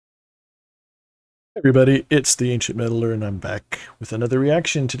Everybody, it's the Ancient Meddler, and I'm back with another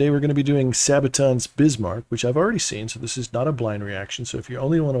reaction. Today we're going to be doing Sabaton's Bismarck, which I've already seen, so this is not a blind reaction. So if you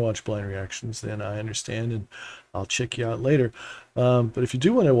only want to watch blind reactions, then I understand, and I'll check you out later. But if you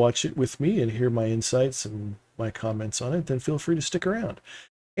do want to watch it with me and hear my insights and my comments on it, then feel free to stick around.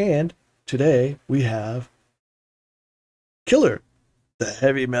 And today we have Killer, the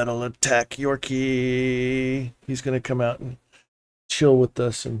heavy metal attack Yorkie. He's going to come out and chill with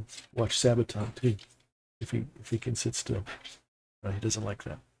us and watch Sabaton too, if he can sit still. No, he doesn't like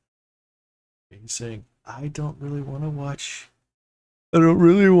that. He's saying, I don't really want to watch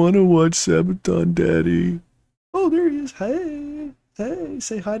Sabaton, Daddy. Oh, there he is. Hey,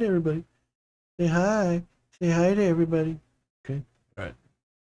 say hi to everybody. Say hi to everybody. Okay, all right.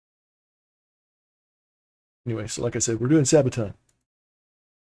 Anyway, so like I said, we're doing Sabaton.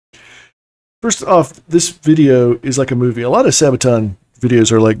 First off, this video is like a movie. A lot of Sabaton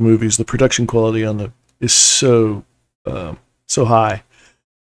videos are like movies. The production quality on the is so high.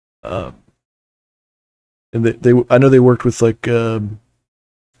 And I know they worked with like a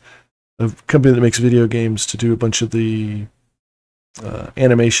company that makes video games to do a bunch of the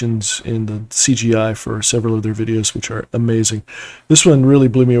animations in the CGI for several of their videos, which are amazing. This one really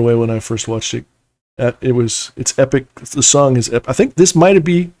blew me away when I first watched it. It's epic. The song is epic. I think this might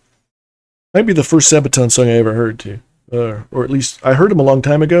be the first Sabaton song I ever heard too, or at least I heard him a long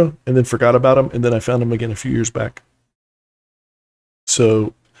time ago and then forgot about him, and then I found him again a few years back.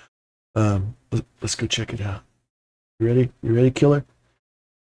 So, let's go check it out. You ready? You ready, Killer?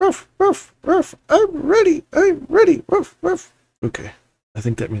 Ruff, ruff, ruff. I'm ready. I'm ready. Ruff, ruff. Okay, I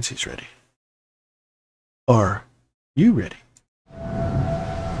think that means he's ready. Are you ready?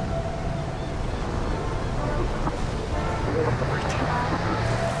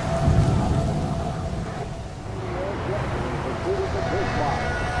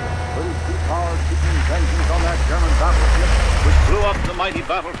 On that German battleship, which blew up the mighty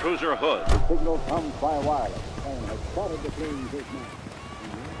battle cruiser Hood. The signal comes by wireless and has spotted the plane's Bismarck.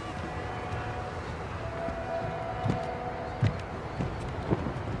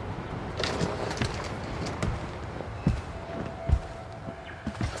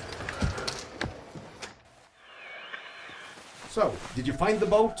 So, did you find the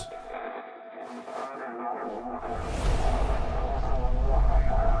boat?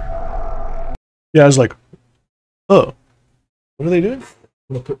 Yeah, I was like, oh, what are they doing?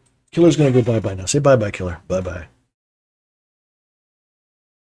 Killer's gonna go bye-bye now. Say bye-bye, Killer. Bye-bye.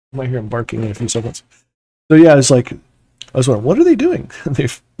 I might hear him barking in a few seconds. So yeah, it's like, I was wondering, what are they doing? They're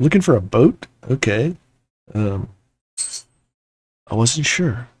looking for a boat? Okay. I wasn't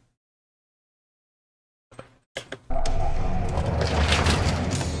sure.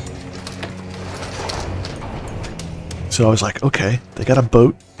 So I was like, okay, they got a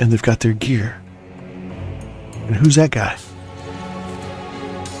boat and they've got their gear. And who's that guy?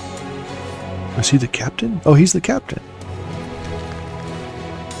 Was he the captain? Oh, he's the captain.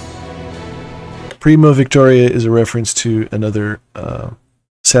 Primo Victoria is a reference to another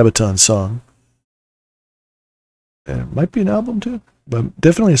Sabaton song. And it might be an album too, but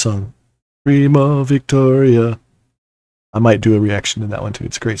definitely a song. Primo Victoria. I might do a reaction to that one too.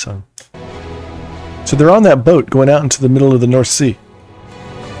 It's a great song. So they're on that boat going out into the middle of the North Sea.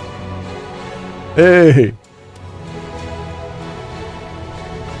 Hey!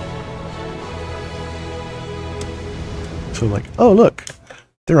 So like, oh look,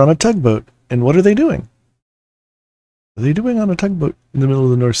 they're on a tugboat. And what are they doing? What are they doing on a tugboat in the middle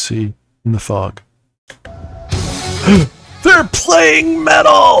of the North Sea in the fog? They're playing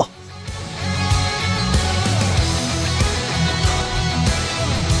metal!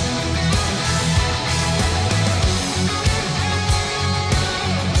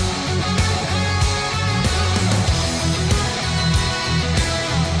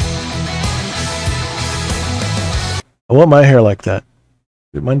 I want my hair like that.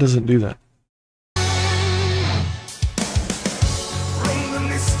 Mine doesn't do that.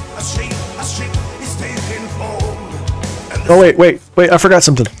 Oh, wait. I forgot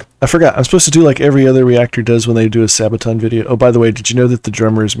something. I forgot. I'm supposed to do like every other reactor does when they do a Sabaton video. Oh, by the way, did you know that the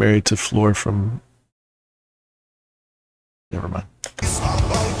drummer is married to Floor from... Never mind.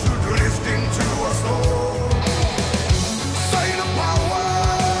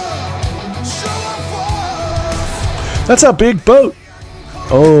 That's a big boat.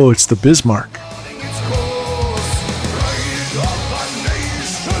 Oh, it's the Bismarck.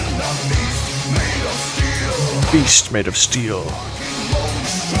 Beast made of steel.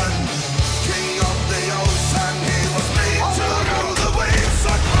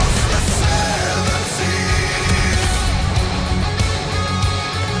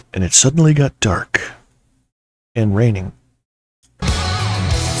 and it suddenly got dark. and raining.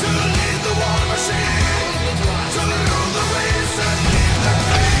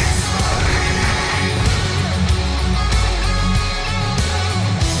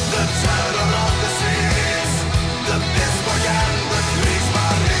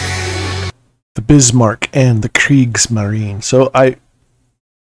 The Bismarck and the Kriegsmarine. So I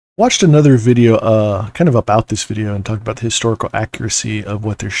watched another video kind of about this video and talked about the historical accuracy of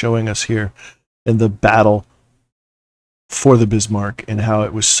what they're showing us here in the battle for the Bismarck and how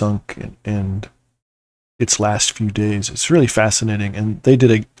it was sunk and its last few days. It's really fascinating, and they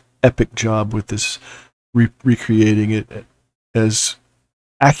did an epic job with this, recreating it as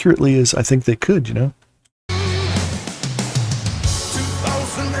accurately as I think they could, you know?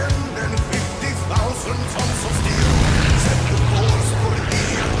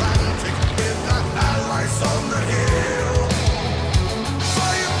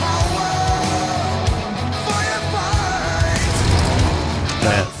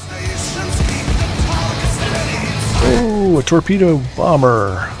 Oh, a torpedo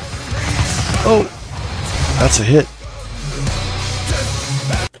bomber. Oh, that's a hit.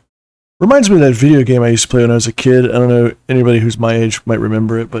 Reminds me of that video game I used to play when I was a kid. I don't know, anybody who's my age might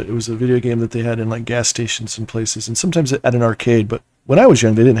remember it, but it was a video game that they had in like gas stations and places, and sometimes at an arcade. But when I was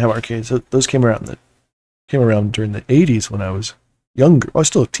young, they didn't have arcades. So those came around during the 80s when I was younger. I was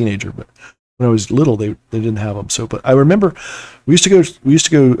still a teenager, but when I was little, they didn't have them. So, but I remember we used to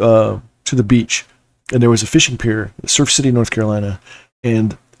go to the beach, and there was a fishing pier, Surf City, North Carolina,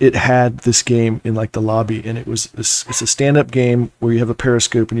 and it had this game in like the lobby, and it's a stand-up game where you have a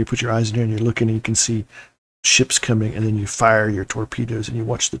periscope and you put your eyes in there and you're looking and you can see ships coming, and then you fire your torpedoes and you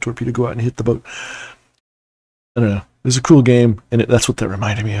watch the torpedo go out and hit the boat. I don't know. It was a cool game, and that's what that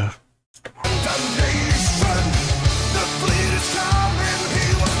reminded me of.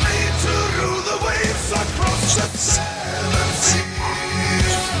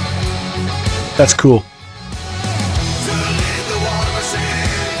 That's cool.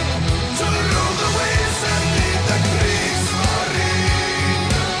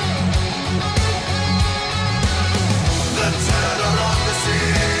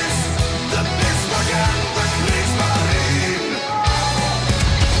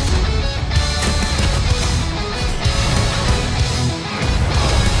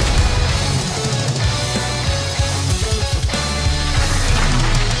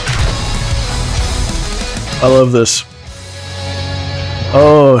 I love this.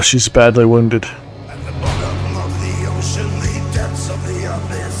 Oh, she's badly wounded. At the bottom of the ocean, the depths of the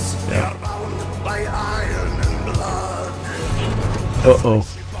abyss, they are bound by iron and blood. Uh-oh.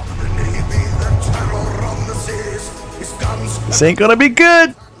 The terror of the seas, his guns. This ain't gonna be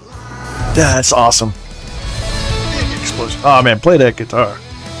good. That's awesome. Explosion. Oh man, play that guitar.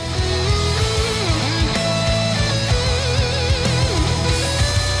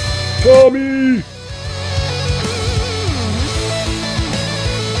 Tommy!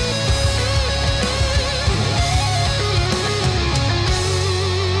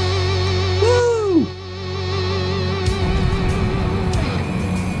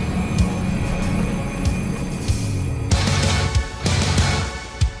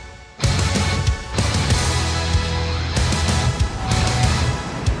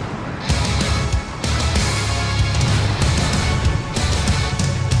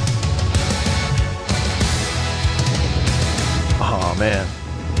 Oh man.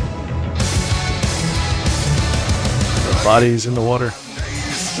 The body's in the water.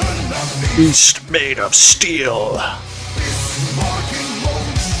 Beast made of steel.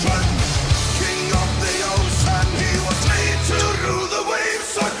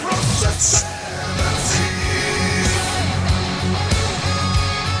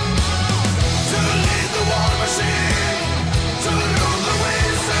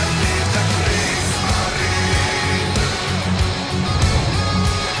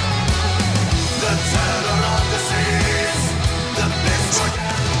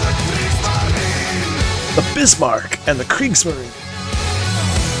 The Bismarck and the Kriegsmarine.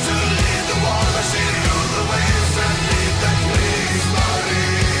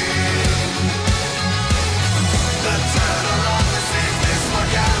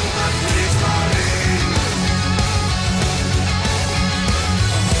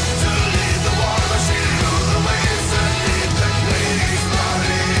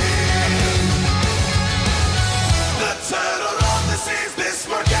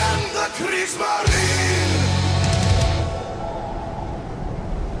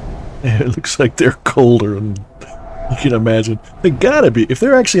 It looks like they're colder than you can imagine. They gotta be. If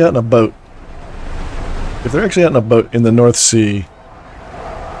they're actually out in a boat. If they're actually out in a boat in the North Sea,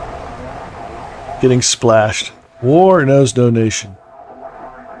 getting splashed, War knows no nation.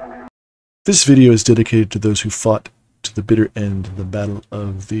 This video is dedicated to those who fought to the bitter end in the Battle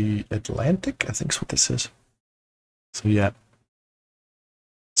of the Atlantic, I think is what this is. So yeah,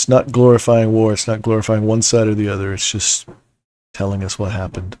 it's not glorifying war, it's not glorifying one side or the other, it's just telling us what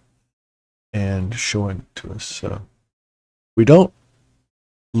happened and showing it to us. So we don't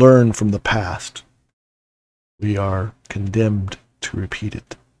learn from the past, we are condemned to repeat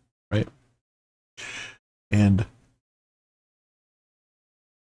it, right? And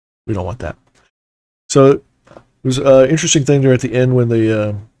we don't want that. So it was an interesting thing there at the end when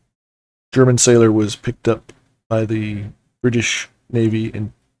the German sailor was picked up by the British Navy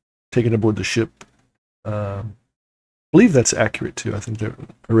and taken aboard the ship. I believe that's accurate too. I think I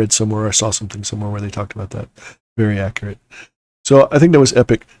read somewhere, I saw something somewhere where they talked about that. Very accurate. So I think that was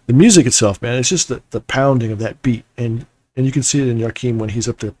epic. The music itself, man, it's just the pounding of that beat, and you can see it in Yorkie when he's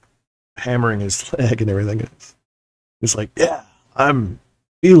up there hammering his leg and everything. It's like, yeah, I'm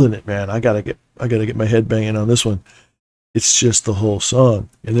feeling it, man. I gotta get my head banging on this one. It's just the whole song,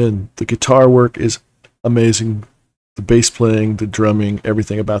 and then the guitar work is amazing. The bass playing, the drumming,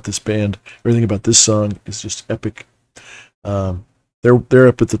 everything about this band, everything about this song is just epic. They're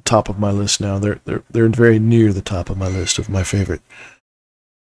up at the top of my list now. They're very near the top of my list of my favorite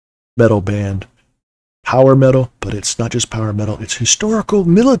metal band. Power metal, but it's not just power metal. It's historical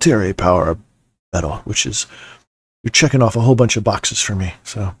military power metal, which is, you're checking off a whole bunch of boxes for me.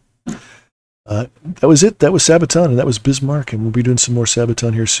 So that was it. That was Sabaton, and that was Bismarck, and we'll be doing some more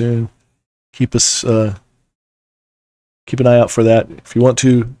Sabaton here soon. Keep an eye out for that. If you want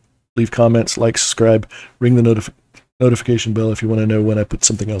to, leave comments, like, subscribe, ring the notification bell if you want to know when I put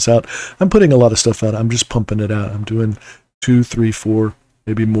something else out. I'm putting a lot of stuff out. I'm just pumping it out. I'm doing 2, 3, 4,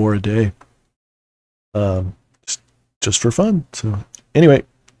 maybe more a day. Just for fun. So anyway,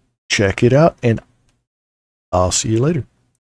 check it out, and I'll see you later.